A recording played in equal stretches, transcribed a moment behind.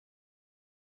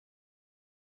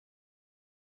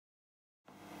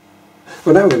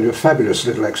Well, now we're going to do a fabulous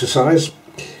little exercise.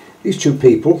 These two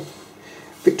people,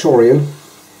 Victorian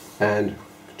and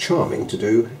charming to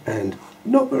do, and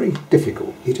not very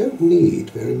difficult. You don't need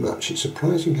very much. It's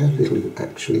surprising how little you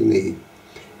actually need.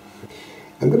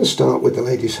 I'm going to start with the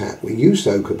lady's hat. We used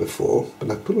ochre before,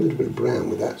 but I've put a little bit of brown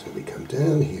with that, so we come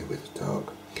down here with the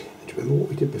dark. And do you remember what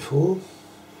we did before?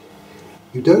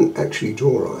 You don't actually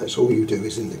draw eyes, all you do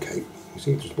is indicate. You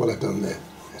see just what I've done there.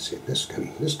 That's it, let's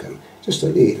come just a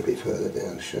little bit further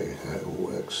down to show you how it all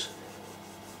works.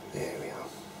 There we are.